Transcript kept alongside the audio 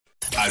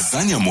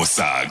Azania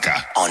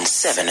Mosaka on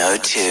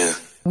 702.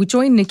 We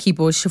join Nikki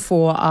Bush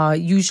for our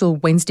usual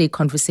Wednesday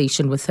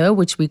conversation with her,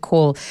 which we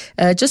call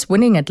just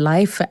winning at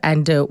life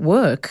and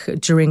work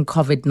during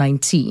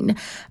COVID-19.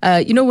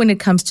 When it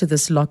comes to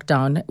this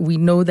lockdown, we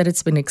know that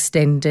it's been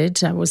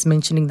extended. I was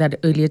mentioning that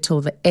earlier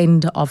till the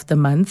end of the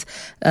month.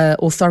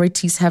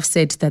 Authorities have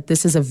said that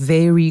this is a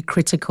very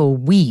critical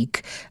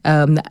week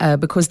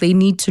because they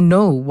need to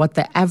know what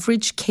the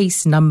average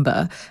case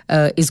number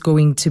is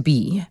going to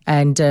be.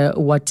 And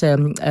what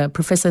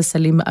Professor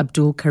Salim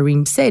Abdul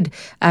Karim said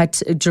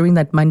during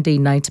that Monday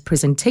night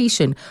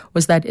presentation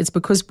was that it's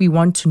because we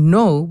want to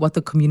know what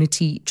the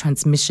community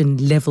transmission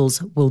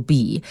levels will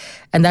be.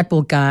 And that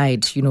will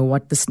guide,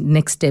 what the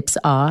next steps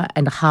are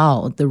and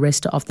how the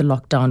rest of the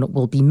lockdown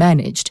will be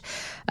managed.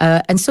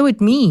 And so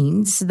it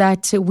means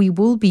that we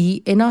will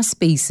be in our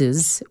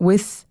spaces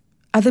with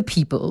other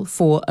people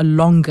for a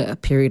longer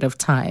period of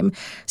time.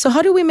 So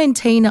how do we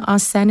maintain our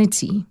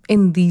sanity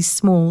in these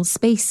small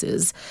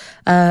spaces?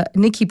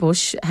 Nikki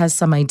Bush has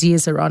some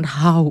ideas around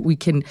how we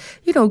can,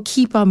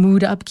 keep our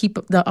mood up, keep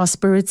our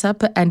spirits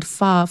up, and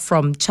far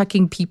from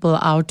chucking people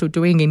out or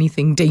doing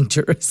anything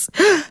dangerous.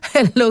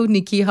 Hello,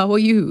 Nikki. How are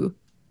you?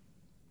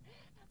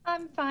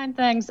 I'm fine,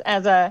 thanks,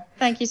 Azza.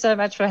 Thank you so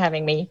much for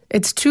having me.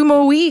 It's 2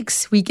 more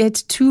weeks. We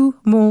get 2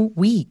 more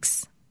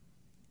weeks.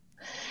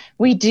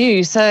 We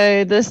do.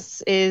 So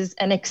this is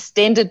an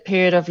extended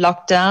period of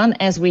lockdown,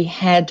 as we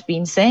had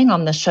been saying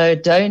on the show,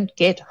 Don't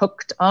Get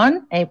Hooked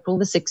on April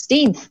the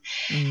 16th.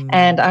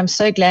 And I'm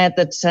so glad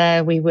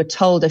that we were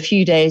told a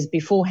few days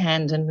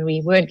beforehand and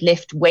we weren't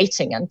left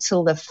waiting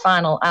until the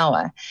final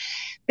hour.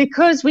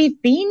 Because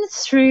we've been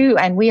through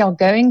and we are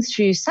going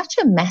through such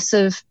a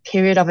massive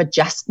period of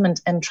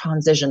adjustment and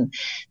transition.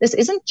 This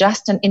isn't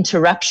just an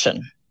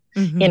interruption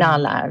in our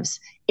lives.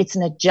 It's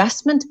an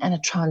adjustment and a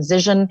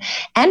transition,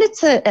 and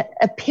it's a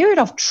period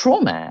of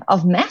trauma,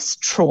 of mass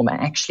trauma,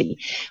 actually.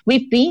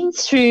 We've been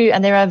through,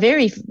 and there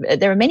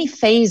are many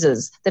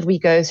phases that we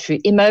go through.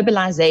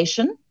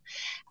 Immobilization,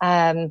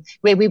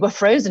 where we were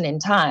frozen in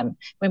time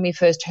when we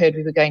first heard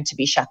we were going to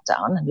be shut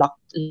down and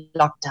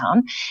locked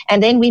down.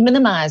 And then we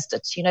minimized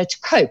it, to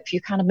cope.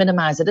 You kind of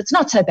minimize it. It's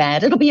not so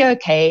bad. It'll be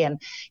okay. And,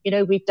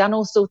 we've done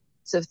all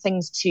sorts of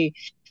things to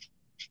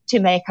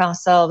make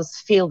ourselves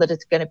feel that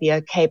it's going to be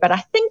okay. But I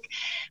think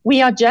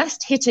we are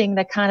just hitting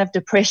the kind of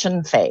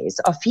depression phase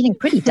of feeling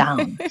pretty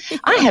down.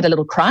 I had a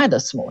little cry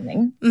this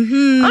morning.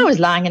 I was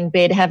lying in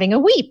bed having a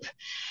weep.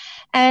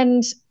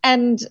 And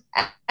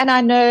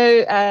I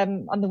know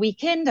on the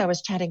weekend I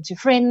was chatting to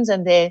friends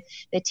and their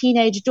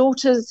teenage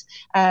daughters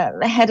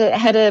had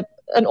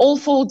an all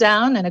fall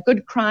down and a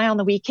good cry on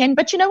the weekend.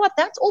 But you know what?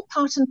 That's all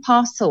part and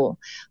parcel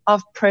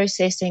of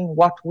processing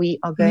what we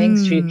are going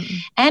through.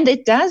 And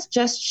it does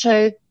just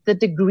show the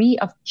degree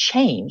of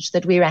change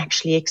that we're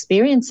actually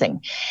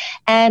experiencing.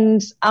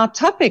 And our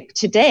topic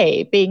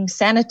today, being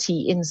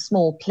sanity in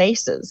small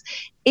places,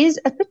 is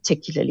a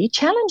particularly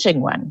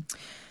challenging one.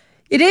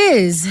 It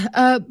is,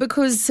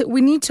 because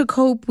we need to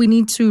cope, we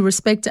need to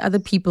respect other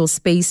people's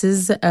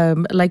spaces.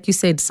 Like you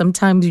said,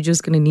 sometimes you're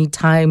just going to need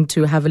time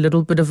to have a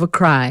little bit of a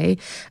cry.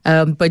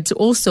 But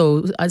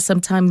also,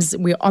 sometimes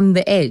we're on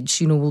the edge.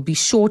 We'll be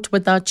short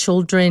with our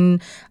children,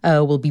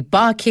 we'll be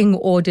barking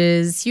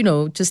orders,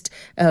 just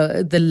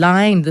the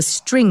line, the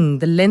string,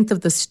 the length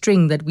of the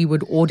string that we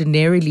would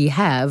ordinarily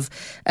have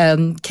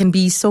can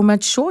be so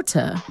much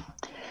shorter.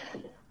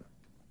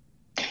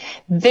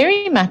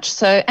 Very much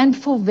so, and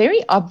for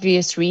very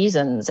obvious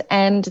reasons.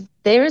 And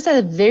there is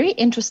a very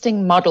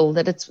interesting model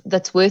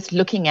that's worth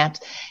looking at.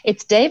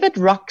 It's David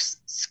Rock's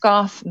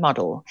SCARF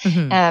model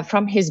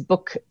from his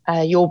book,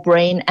 Your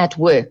Brain at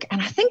Work.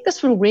 And I think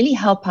this will really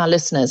help our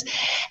listeners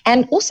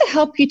and also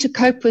help you to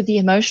cope with the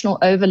emotional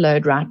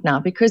overload right now,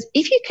 because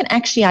if you can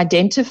actually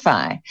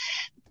identify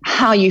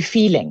how you're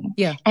feeling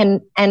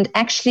and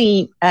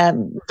actually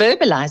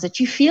verbalize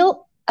it, you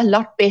feel a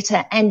lot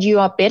better, and you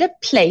are better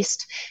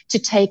placed to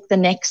take the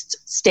next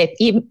step,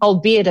 even,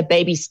 albeit a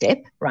baby step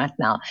right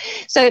now.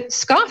 So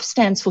SCARF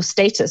stands for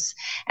status,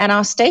 and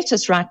our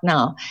status right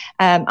now,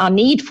 our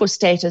need for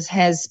status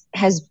has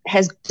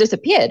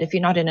disappeared. If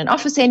you're not in an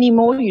office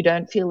anymore, you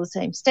don't feel the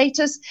same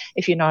status.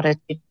 If you're not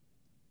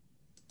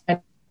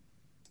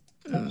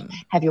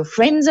have your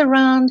friends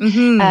around,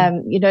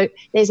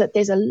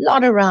 there's a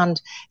lot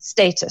around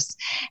status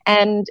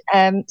and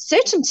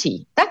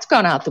certainty. That's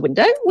gone out the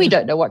window. We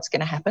don't know what's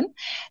going to happen,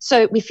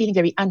 so we're feeling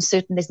very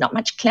uncertain. There's not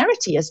much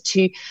clarity as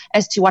to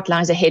what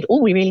lies ahead.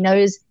 All we really know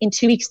is in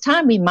 2 weeks'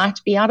 time we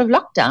might be out of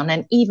lockdown,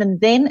 and even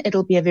then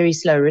it'll be a very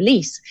slow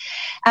release.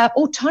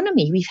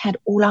 Autonomy. We've had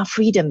all our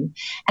freedom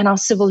and our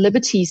civil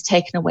liberties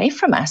taken away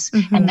from us,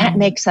 and that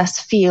makes us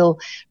feel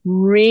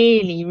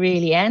really,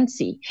 really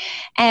antsy.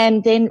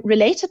 And then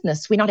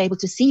relatedness. We're not able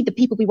to see the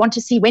people we want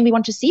to see when we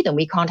want to see them.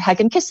 We can't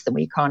hug and kiss them.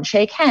 We can't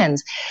shake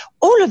hands.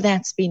 All of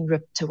that's been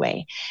ripped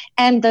away.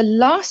 And the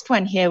last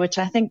one here, which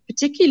I think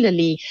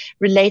particularly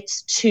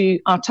relates to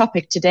our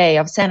topic today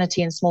of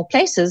sanity in small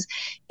places,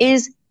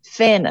 is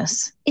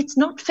fairness. It's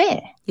not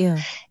fair.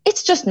 Yeah.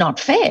 It's just not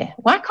fair.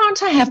 Why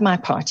can't I have my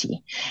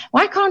party?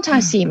 Why can't I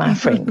see my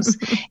friends?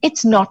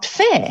 It's not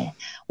fair.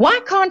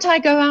 Why can't I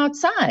go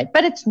outside?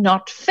 But it's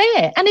not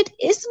fair. And it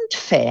isn't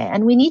fair.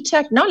 And we need to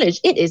acknowledge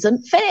it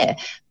isn't fair.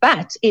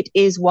 But it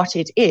is what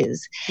it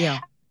is. Yeah.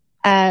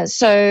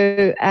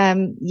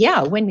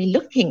 When we're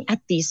looking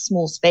at these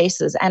small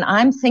spaces, and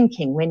I'm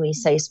thinking when we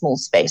say small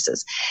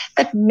spaces,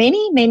 that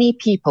many, many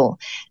people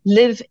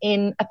live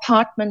in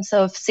apartments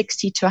of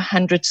 60 to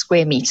 100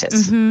 square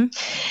meters,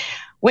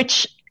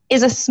 which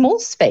is a small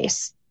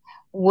space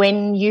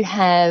when you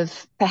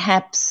have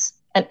perhaps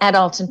an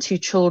adult and 2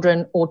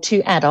 children, or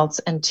 2 adults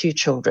and 2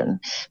 children,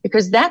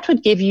 because that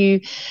would give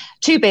you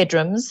 2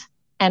 bedrooms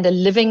and a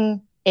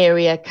living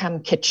area come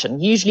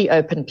kitchen, usually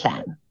open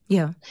plan.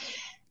 Yeah.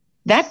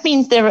 That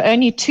means there are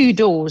only 2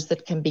 doors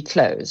that can be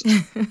closed.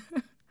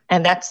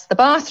 And that's the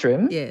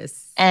bathroom.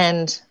 Yes.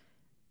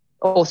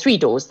 Or 3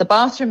 doors, the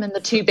bathroom and the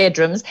 2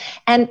 bedrooms.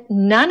 And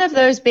none of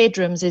those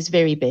bedrooms is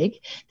very big.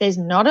 There's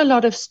not a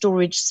lot of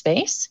storage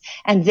space.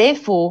 And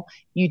therefore,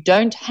 you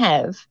don't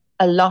have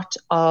a lot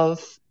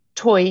of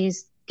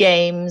toys,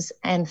 games,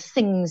 and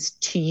things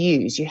to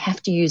use. You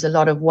have to use a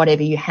lot of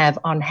whatever you have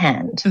on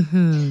hand.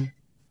 Mm-hmm.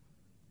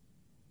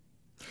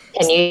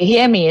 Can you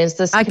hear me? Is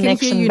this connection bad? I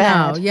can hear you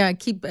now. Yeah,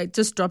 it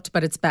just dropped,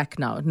 but it's back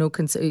now. No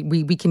concern.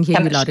 We can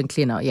hear you loud and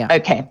clear now. Yeah.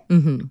 Okay.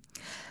 Mm-hmm.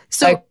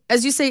 So,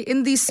 as you say,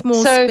 in these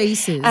small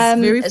spaces,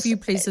 very few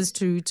places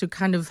to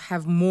kind of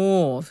have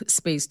more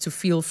space to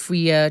feel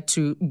freer,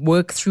 to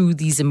work through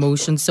these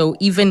emotions. So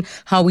even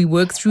how we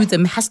work through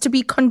them has to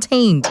be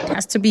contained. It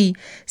has to be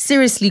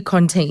seriously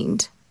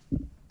contained.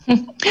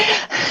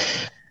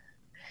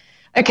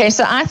 Okay,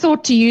 so I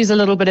thought to use a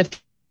little bit of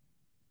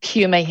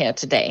humor here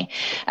today,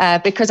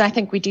 because I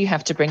think we do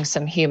have to bring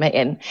some humor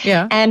in.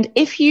 Yeah. And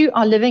if you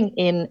are living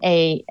in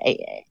a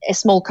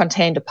small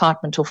contained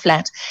apartment or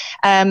flat,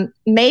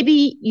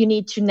 maybe you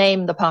need to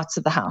name the parts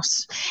of the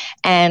house.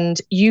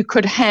 And you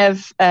could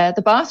have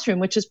the bathroom,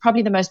 which is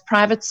probably the most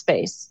private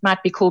space,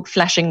 might be called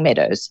Flashing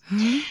Meadows.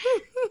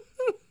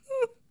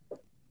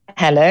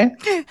 Hello?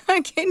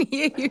 I can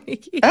hear you,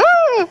 Nikki.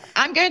 Oh,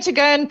 I'm going to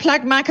go and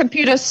plug my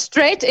computer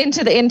straight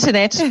into the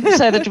internet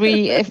so that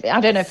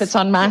I don't know if it's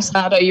on my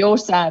side or your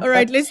side. All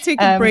right, let's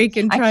take a break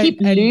and try I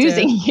keep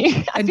losing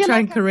you. And try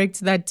and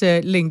correct that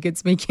link.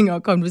 It's making our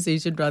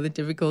conversation rather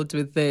difficult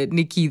with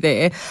Nikki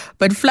there.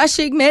 But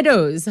Flushing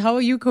Meadows, how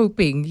are you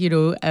coping,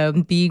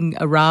 being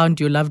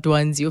around your loved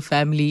ones, your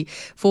family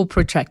for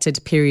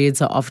protracted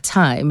periods of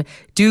time?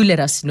 Do let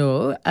us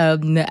know.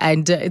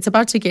 And it's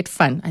about to get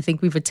fun. I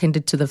think we've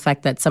attended to the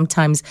fact that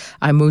sometimes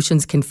our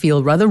emotions can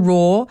feel rather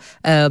raw,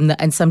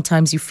 and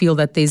sometimes you feel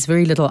that there's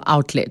very little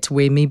outlet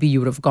where maybe you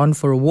would have gone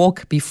for a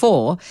walk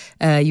before.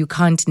 You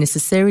can't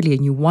necessarily,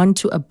 and you want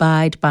to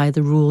abide by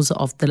the rules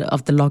of the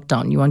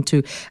lockdown. You want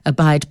to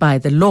abide by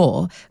the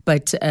law,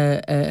 but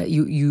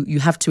you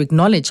have to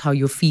acknowledge how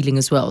you're feeling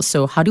as well.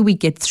 So how do we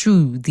get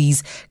through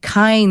these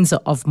kinds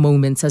of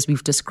moments as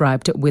we've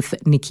described with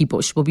Nikki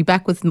Bush? We'll be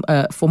back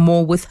for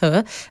more with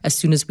her as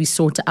soon as we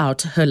sort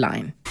out her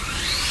line.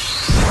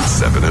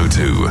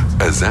 702.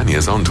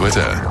 Azania's on Twitter.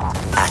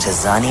 At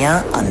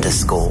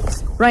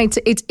Azania_. Right,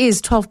 it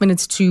is 12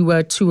 minutes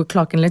to 2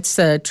 o'clock, and let's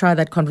try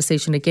that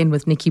conversation again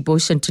with Nikki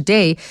Bush. And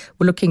today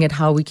we're looking at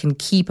how we can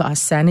keep our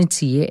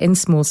sanity in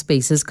small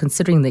spaces,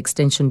 considering the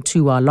extension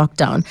to our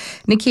lockdown.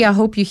 Nikki, I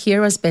hope you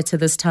hear us better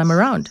this time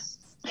around.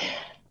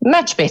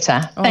 Much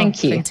better.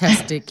 Thank you.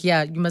 Fantastic.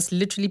 Yeah, you must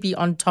literally be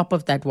on top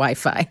of that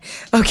Wi-Fi.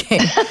 Okay.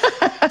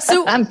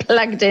 So I'm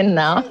plugged in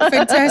now.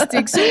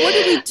 Fantastic. So what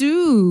do we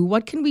do?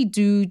 What can we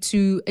do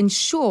to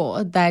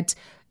ensure that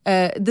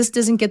this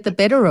doesn't get the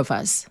better of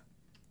us?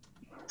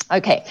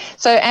 Okay,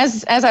 so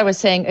as I was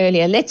saying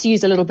earlier, let's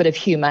use a little bit of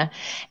humor.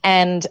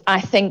 And I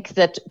think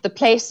that the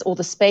place or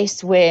the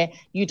space where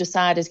you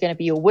decide is going to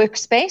be your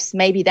workspace,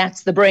 maybe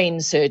that's the brain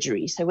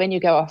surgery. So when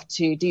you go off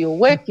to do your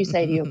work, you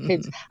say to your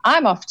kids,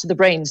 I'm off to the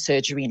brain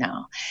surgery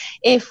now.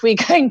 If we're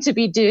going to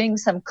be doing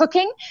some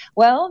cooking,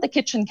 well, the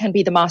kitchen can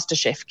be the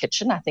MasterChef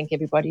kitchen. I think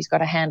everybody's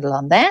got a handle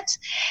on that.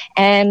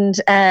 And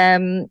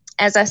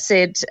as I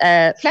said,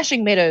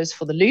 Flashing Meadows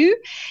for the loo,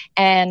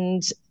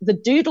 and the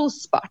doodle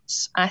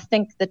spot. I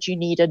think that you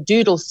need a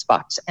doodle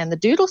spot, and the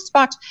doodle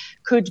spot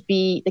could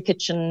be the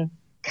kitchen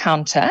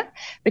counter,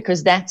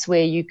 because that's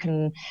where you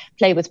can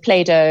play with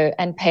Play-Doh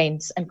and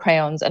paints and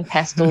crayons and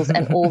pastels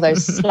and all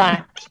those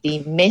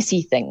slightly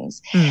messy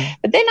things.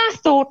 But then I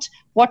thought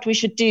what we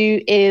should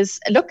do is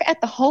look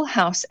at the whole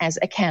house as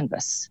a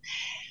canvas.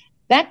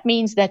 That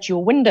means that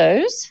your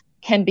windows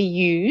can be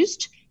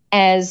used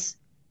as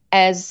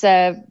as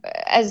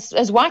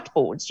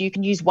whiteboards. You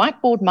can use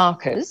whiteboard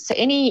markers. So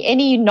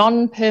any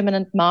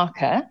non-permanent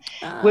marker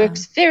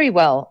works very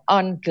well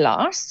on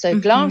glass. So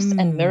glass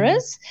and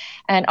mirrors.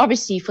 And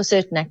obviously for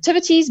certain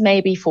activities,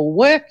 maybe for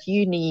work,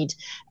 you need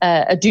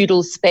a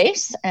doodle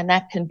space, and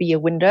that can be a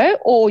window,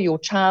 or your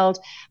child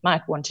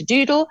might want to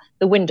doodle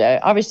the window.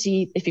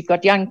 Obviously, if you've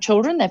got young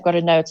children, they've got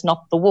to know it's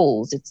not the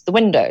walls, it's the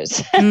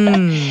windows.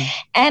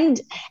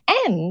 And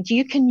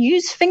you can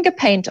use finger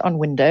paint on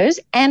windows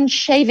and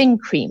shaving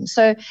cream.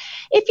 So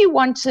if you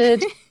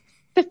wanted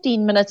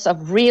 15 minutes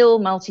of real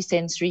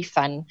multisensory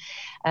fun,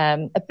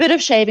 a bit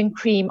of shaving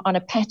cream on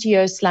a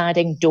patio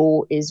sliding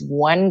door is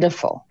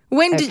wonderful.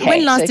 When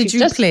last did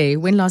you play?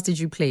 When last did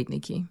you play,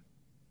 Nikki?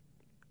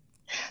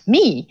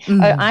 Me?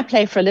 Oh, I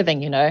play for a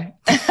living, you know.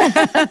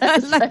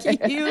 Lucky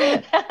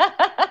you.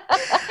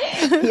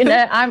 You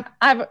know,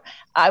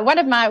 one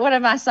of my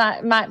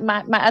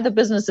other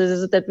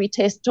businesses is that we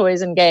test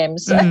toys and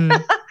games.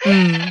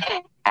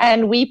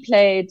 And we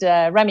played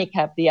Rummy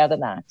Cup the other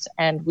night,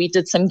 and we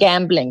did some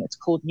gambling. It's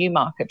called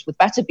Newmarket with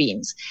butter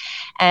beans,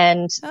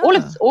 and all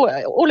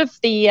of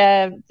the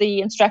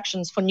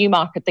instructions for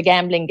Newmarket, the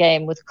gambling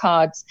game with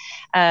cards,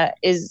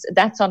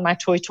 that's on my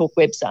Toy Talk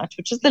website,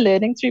 which is the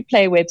Learning Through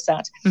Play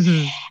website.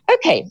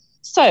 Okay.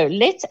 So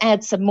let's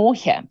add some more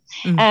here.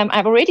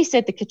 I've already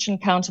said the kitchen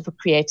counter for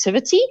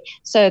creativity.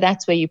 So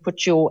that's where you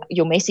put your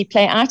messy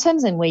play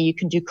items, and where you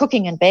can do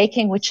cooking and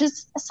baking, which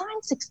is a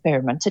science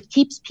experiment. It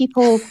keeps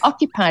people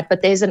occupied,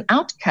 but there's an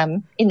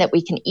outcome in that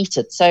we can eat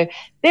it. So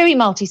very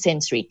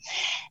multisensory.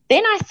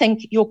 Then I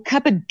think your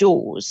cupboard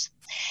doors,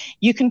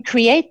 you can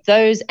create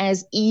those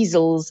as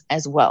easels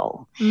as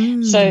well.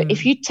 So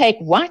if you take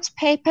white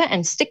paper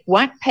and stick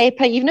white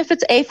paper, even if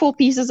it's A4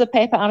 pieces of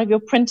paper out of your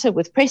printer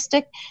with press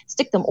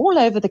stick them all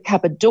over the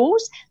cupboard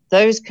doors.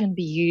 Those can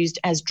be used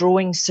as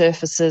drawing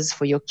surfaces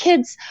for your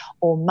kids,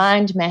 or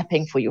mind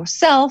mapping for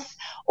yourself,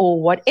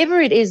 or whatever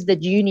it is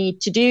that you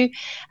need to do.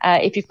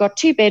 If you've got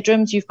 2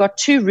 bedrooms, you've got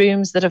 2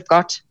 rooms that have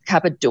got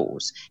cupboard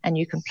doors, and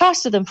you can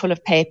plaster them full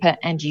of paper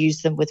and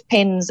use them with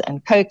pens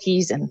and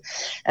Kokies and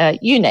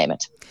you name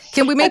it.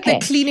 Can we make the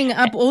cleaning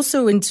up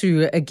also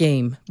into a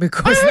game?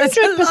 Because that's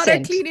a lot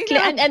of cleaning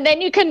up. And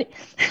then you can,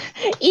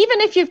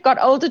 even if you've got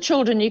older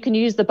children, you can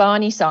use the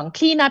Barney song,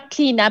 clean up,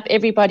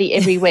 everybody,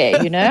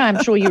 everywhere. You know,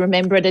 I'm sure you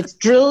remember it. It's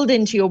drilled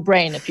into your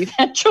brain if you've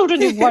had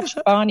children who've watched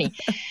Barney.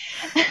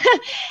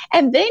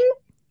 And then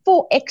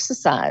for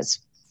exercise,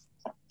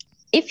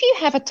 if you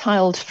have a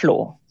tiled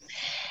floor,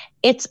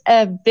 it's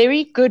a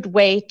very good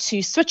way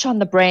to switch on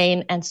the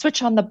brain and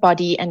switch on the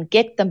body and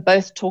get them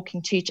both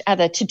talking to each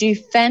other, to do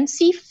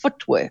fancy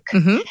footwork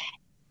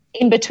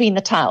in between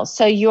the tiles.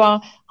 So you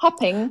are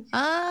hopping.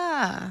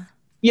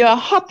 You are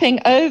hopping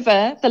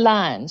over the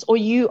lines, or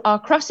you are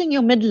crossing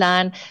your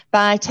midline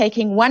by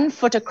taking one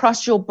foot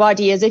across your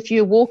body as if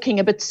you're walking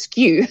a bit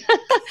skew.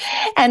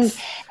 and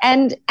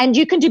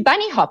you can do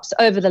bunny hops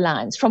over the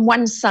lines from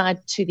one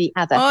side to the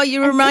other. Oh,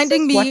 you're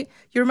reminding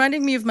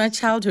me of my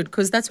childhood,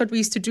 because that's what we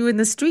used to do in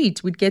the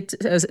street. We'd get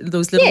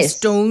those little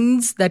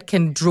stones that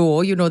can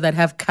draw, you know, that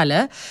have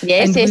color.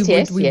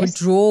 We would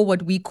draw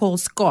what we call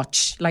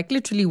scotch, like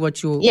literally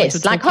what you're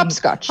like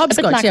hopscotch.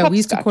 Hopscotch, we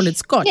used to call it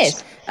scotch.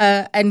 Yes.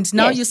 And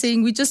now you're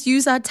saying we just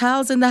use our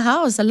towels in the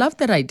house. I love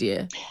that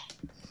idea.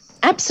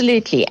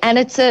 Absolutely. And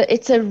it's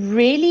a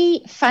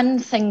really fun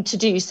thing to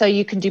do. So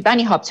you can do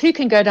bunny hops. Who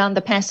can go down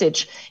the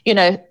passage, you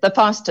know, the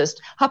fastest,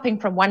 hopping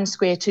from one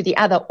square to the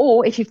other?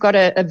 Or if you've got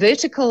a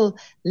vertical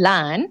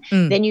line,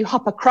 then you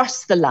hop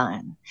across the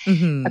line,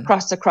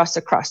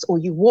 across, or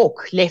you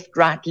walk left,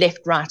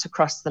 right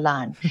across the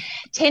line.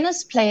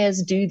 Tennis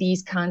players do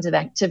these kinds of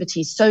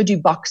activities. So do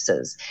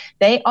boxers.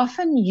 They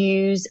often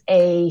use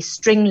a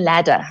string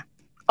ladder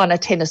on a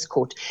tennis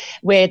court,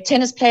 where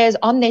tennis players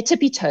on their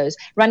tippy toes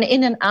run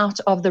in and out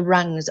of the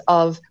rungs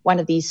of one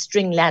of these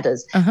string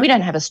ladders. We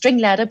don't have a string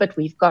ladder, but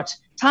we've got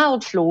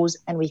tiled floors,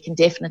 and we can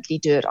definitely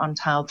do it on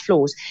tiled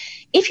floors.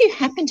 If you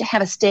happen to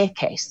have a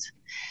staircase,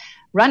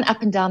 run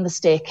up and down the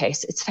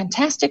staircase. It's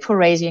fantastic for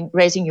raising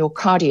your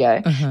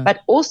cardio, but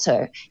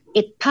also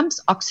it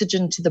pumps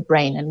oxygen to the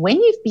brain. And when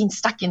you've been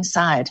stuck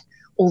inside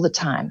all the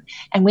time,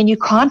 and when you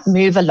can't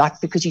move a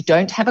lot because you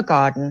don't have a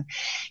garden,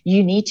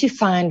 you need to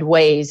find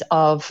ways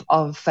of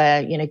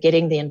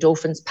getting the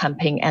endorphins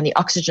pumping and the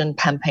oxygen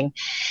pumping.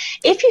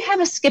 If you have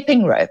a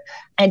skipping rope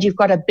and you've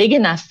got a big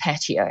enough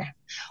patio,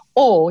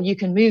 or you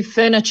can move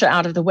furniture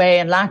out of the way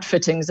and light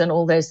fittings and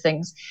all those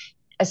things,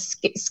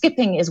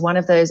 skipping is one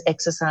of those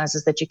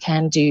exercises that you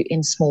can do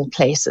in small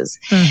places.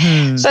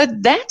 So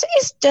that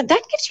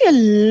gives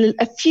you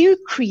a few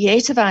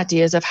creative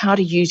ideas of how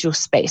to use your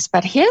space.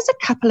 But here's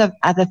a couple of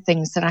other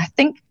things that I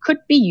think could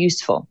be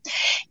useful.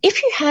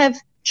 If you have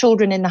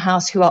children in the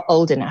house who are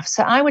old enough,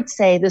 so I would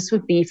say this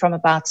would be from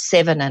about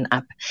 7 and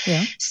up,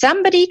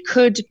 somebody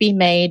could be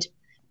made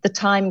the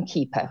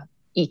timekeeper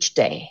each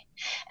day.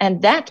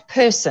 And that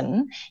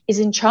person is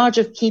in charge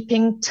of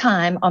keeping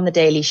time on the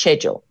daily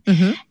schedule.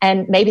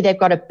 And maybe they've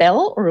got a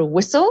bell or a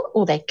whistle,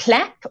 or they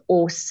clap,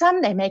 or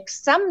they make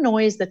some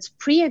noise that's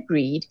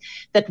pre-agreed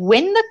that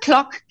when the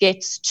clock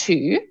gets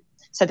to,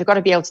 so they've got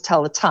to be able to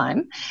tell the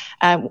time,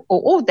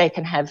 or they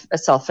can have a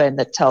cell phone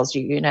that tells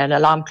you, an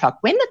alarm clock.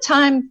 When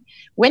the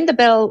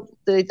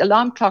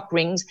alarm clock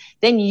rings,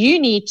 then you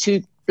need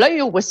to blow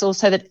your whistle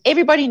so that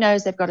everybody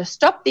knows they've got to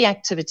stop the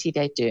activity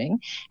they're doing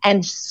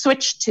and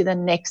switch to the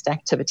next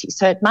activity.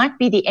 So it might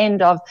be the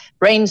end of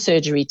brain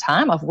surgery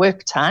time, of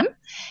work time,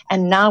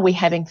 and now we're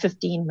having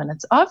 15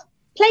 minutes of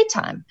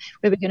playtime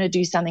where we're going to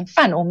do something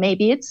fun, or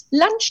maybe it's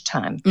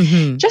lunchtime.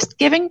 Just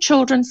giving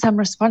children some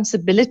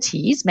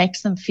responsibilities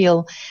makes them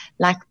feel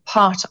like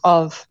part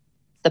of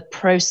the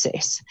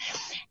process.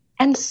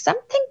 And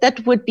something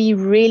that would be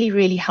really,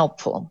 really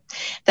helpful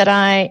that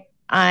I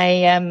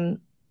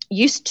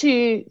used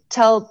to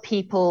tell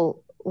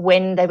people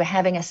when they were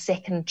having a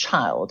second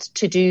child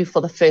to do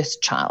for the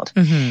first child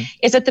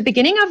is at the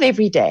beginning of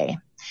every day,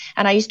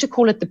 and I used to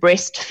call it the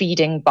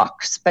breastfeeding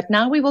box, but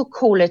now we will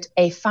call it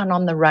a fun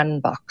on the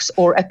run box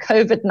or a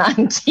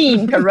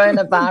COVID-19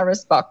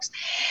 coronavirus box.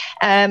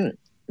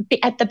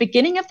 At the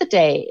beginning of the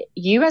day,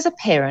 you as a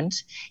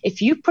parent,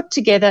 if you put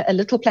together a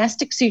little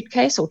plastic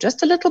suitcase or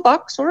just a little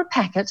box or a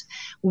packet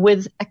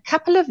with a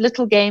couple of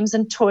little games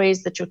and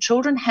toys that your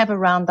children have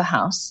around the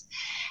house,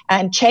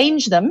 and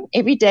change them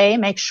every day,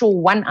 make sure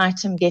one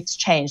item gets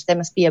changed. There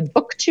must be a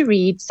book to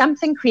read,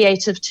 something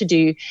creative to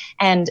do,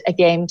 and a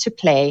game to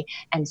play,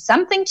 and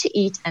something to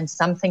eat and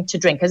something to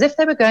drink, as if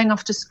they were going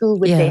off to school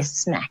with their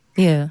snack.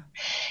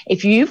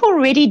 If you've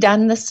already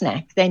done the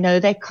snack, they know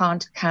they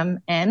can't come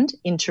and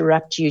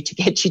interrupt you to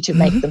get you to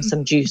make them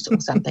some juice or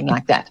something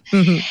like that.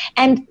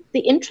 And the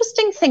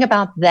interesting thing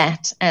about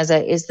that,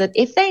 Azza, is that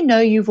if they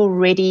know you've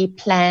already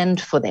planned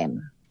for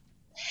them,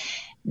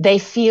 they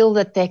feel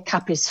that their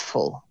cup is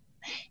full.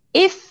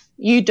 If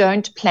you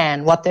don't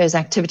plan what those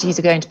activities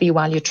are going to be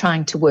while you're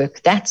trying to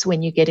work, that's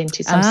when you get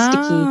into some sticky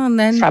trouble.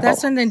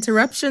 That's when the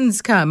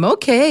interruptions come.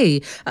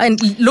 Okay. And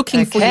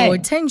looking for your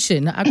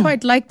attention. I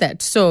quite like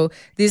that. So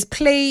there's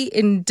play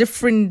in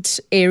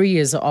different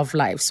areas of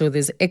life. So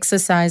there's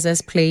exercise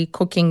as play,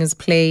 cooking as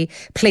play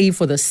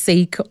for the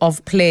sake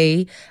of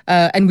play.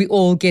 And we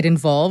all get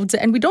involved.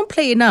 And we don't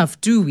play enough,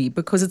 do we?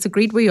 Because it's a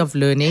great way of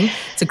learning.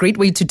 It's a great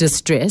way to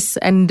distress.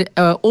 And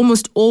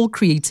almost all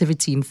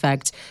creativity, in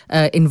fact,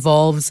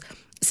 involves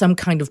some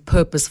kind of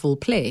purposeful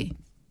play.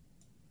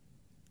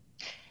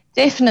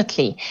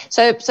 Definitely.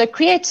 So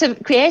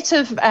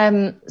creative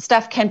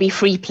stuff can be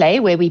free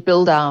play, where we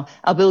build our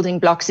building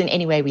blocks in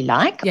any way we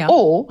like,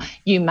 or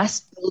you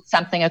must build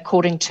something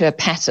according to a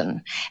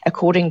pattern,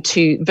 according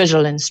to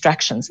visual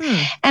instructions.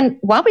 And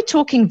while we're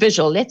talking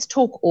visual, let's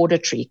talk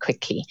auditory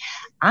quickly.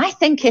 I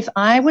think if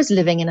I was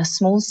living in a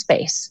small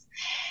space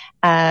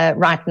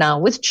right now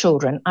with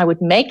children, I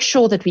would make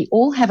sure that we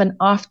all have an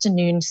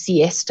afternoon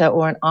siesta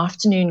or an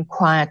afternoon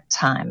quiet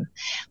time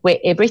where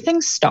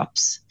everything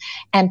stops.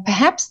 And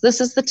perhaps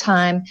this is the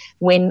time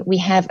when we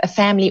have a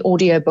family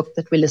audiobook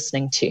that we're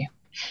listening to.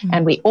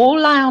 And we all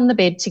lie on the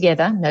bed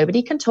together,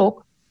 nobody can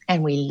talk,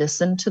 and we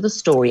listen to the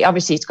story.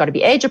 Obviously, it's got to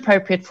be age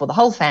appropriate for the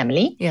whole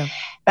family.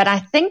 But I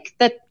think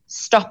that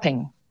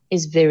stopping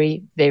is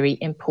very, very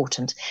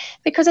important,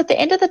 because at the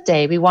end of the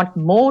day, we want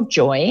more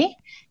joy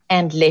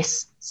and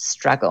less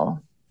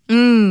struggle.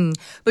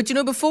 But,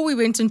 before we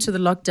went into the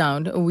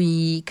lockdown,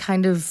 we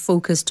kind of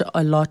focused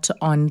a lot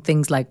on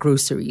things like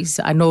groceries.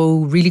 I know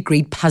really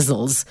great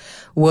puzzles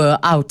were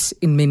out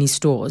in many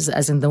stores,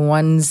 as in the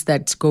ones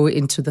that go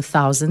into the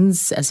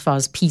thousands as far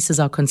as pieces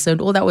are concerned.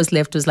 All that was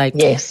left was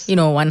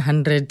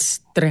 100,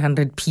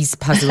 300 piece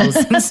puzzles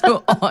and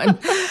so on.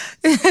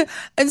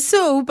 And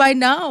so by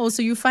now,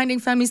 you're finding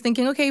families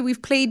thinking, okay,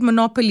 we've played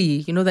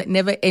Monopoly, that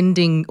never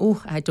ending.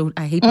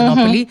 I hate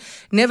Monopoly.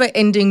 Never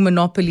ending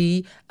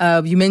Monopoly.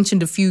 You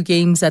mentioned a few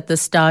games at the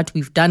start.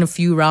 We've done a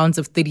few rounds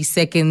of 30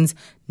 seconds.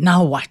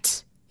 Now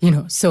what?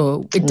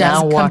 So it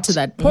does come to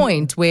that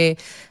point where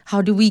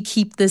how do we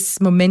keep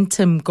this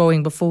momentum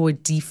going before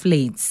it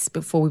deflates,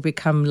 before we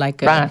become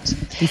like a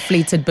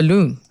deflated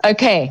balloon?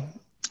 Okay.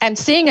 And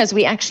seeing as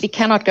we actually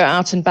cannot go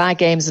out and buy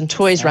games and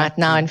toys right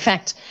now, in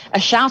fact, a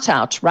shout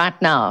out right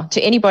now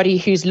to anybody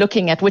who's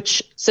looking at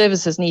which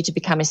services need to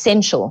become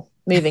essential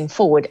moving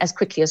forward as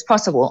quickly as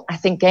possible. I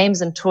think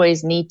games and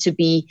toys need to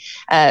be,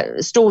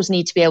 stores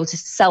need to be able to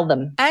sell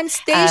them. And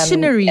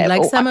stationery,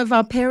 like some of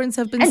our parents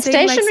have been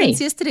saying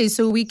since yesterday.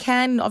 So we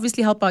can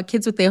obviously help our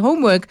kids with their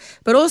homework,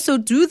 but also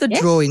do the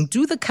drawing,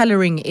 do the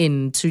coloring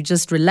in to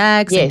just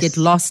relax and get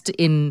lost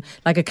in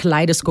like a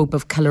kaleidoscope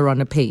of color on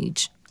a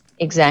page.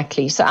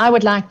 Exactly. So I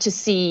would like to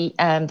see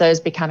those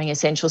becoming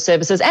essential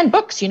services. And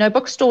books,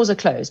 bookstores are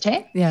closed,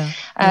 hey?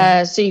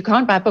 Yeah. So you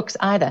can't buy books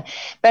either.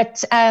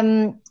 But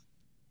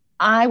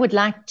I would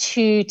like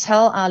to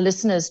tell our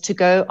listeners to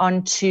go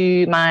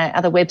onto my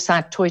other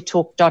website,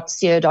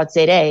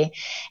 toytalk.co.za,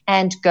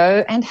 and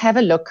go and have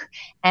a look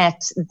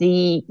at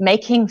the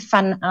making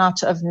fun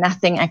out of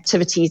nothing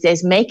activities.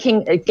 There's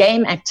making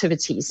game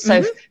activities,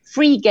 so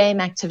free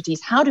game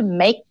activities, how to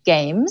make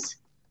games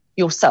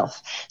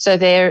yourself. So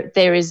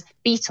there is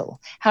Beetle,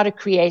 how to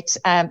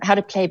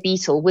play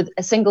Beetle with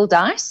a single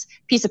dice,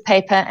 piece of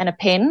paper and a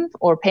pen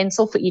or a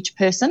pencil for each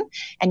person,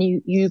 and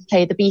you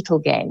play the Beetle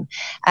game.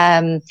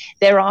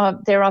 There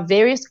are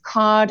various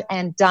card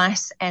and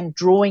dice and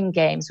drawing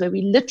games where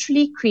we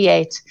literally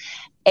create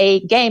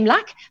a game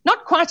like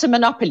not quite a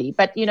Monopoly,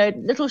 but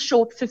little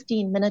short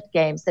 15-minute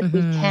games that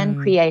we can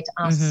create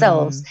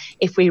ourselves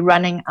if we're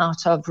running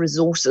out of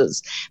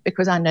resources,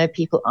 because I know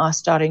people are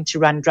starting to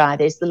run dry.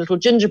 There's the little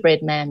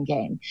gingerbread man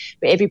game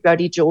where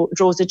everybody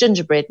draws a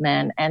gingerbread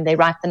man and they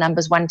write the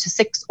numbers 1 to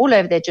 6 all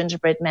over their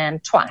gingerbread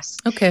man twice.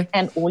 Okay.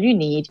 And all you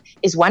need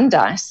is one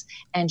dice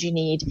and you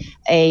need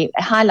a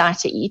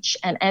highlighter each.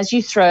 And as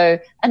you throw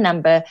a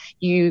number,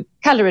 you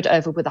color it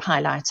over with a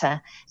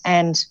highlighter,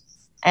 and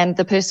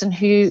the person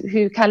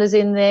who colors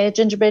in their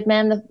gingerbread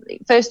man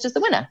first is the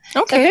winner.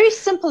 Okay. So a very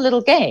simple little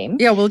game.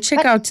 Yeah, we'll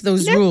check out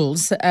those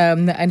rules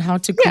and how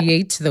to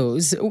create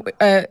those.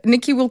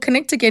 Nikki, we'll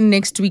connect again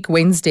next week,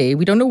 Wednesday.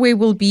 We don't know where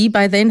we'll be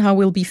by then, how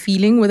we'll be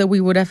feeling, whether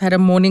we would have had a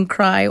morning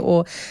cry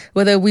or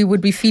whether we would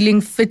be feeling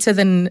fitter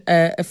than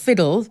a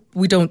fiddle.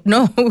 We don't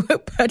know,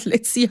 but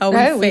let's see how we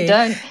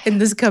fare in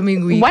this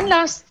coming week. One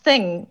last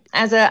thing,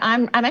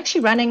 I'm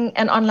actually running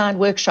an online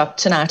workshop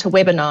tonight, a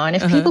webinar, and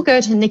if people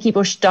go to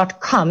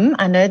nikkibush.com,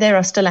 I know there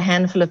are still a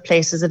handful of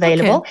places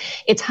available. Okay.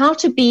 It's how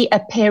to be a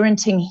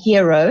parenting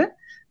hero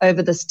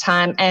over this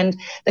time, and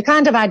the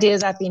kind of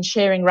ideas I've been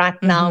sharing right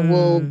now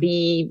there'll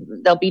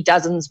be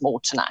dozens more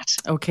tonight.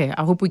 Okay,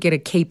 I hope we get a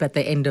cape at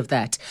the end of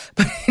that.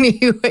 But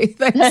anyway,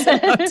 thanks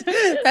a lot.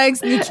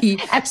 Thanks, Nikki.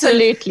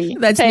 Absolutely.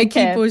 That's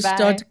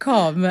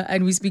nikkibush.com,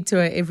 and we speak to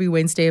her every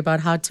Wednesday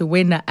about how to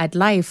win at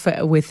life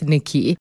with Nikki.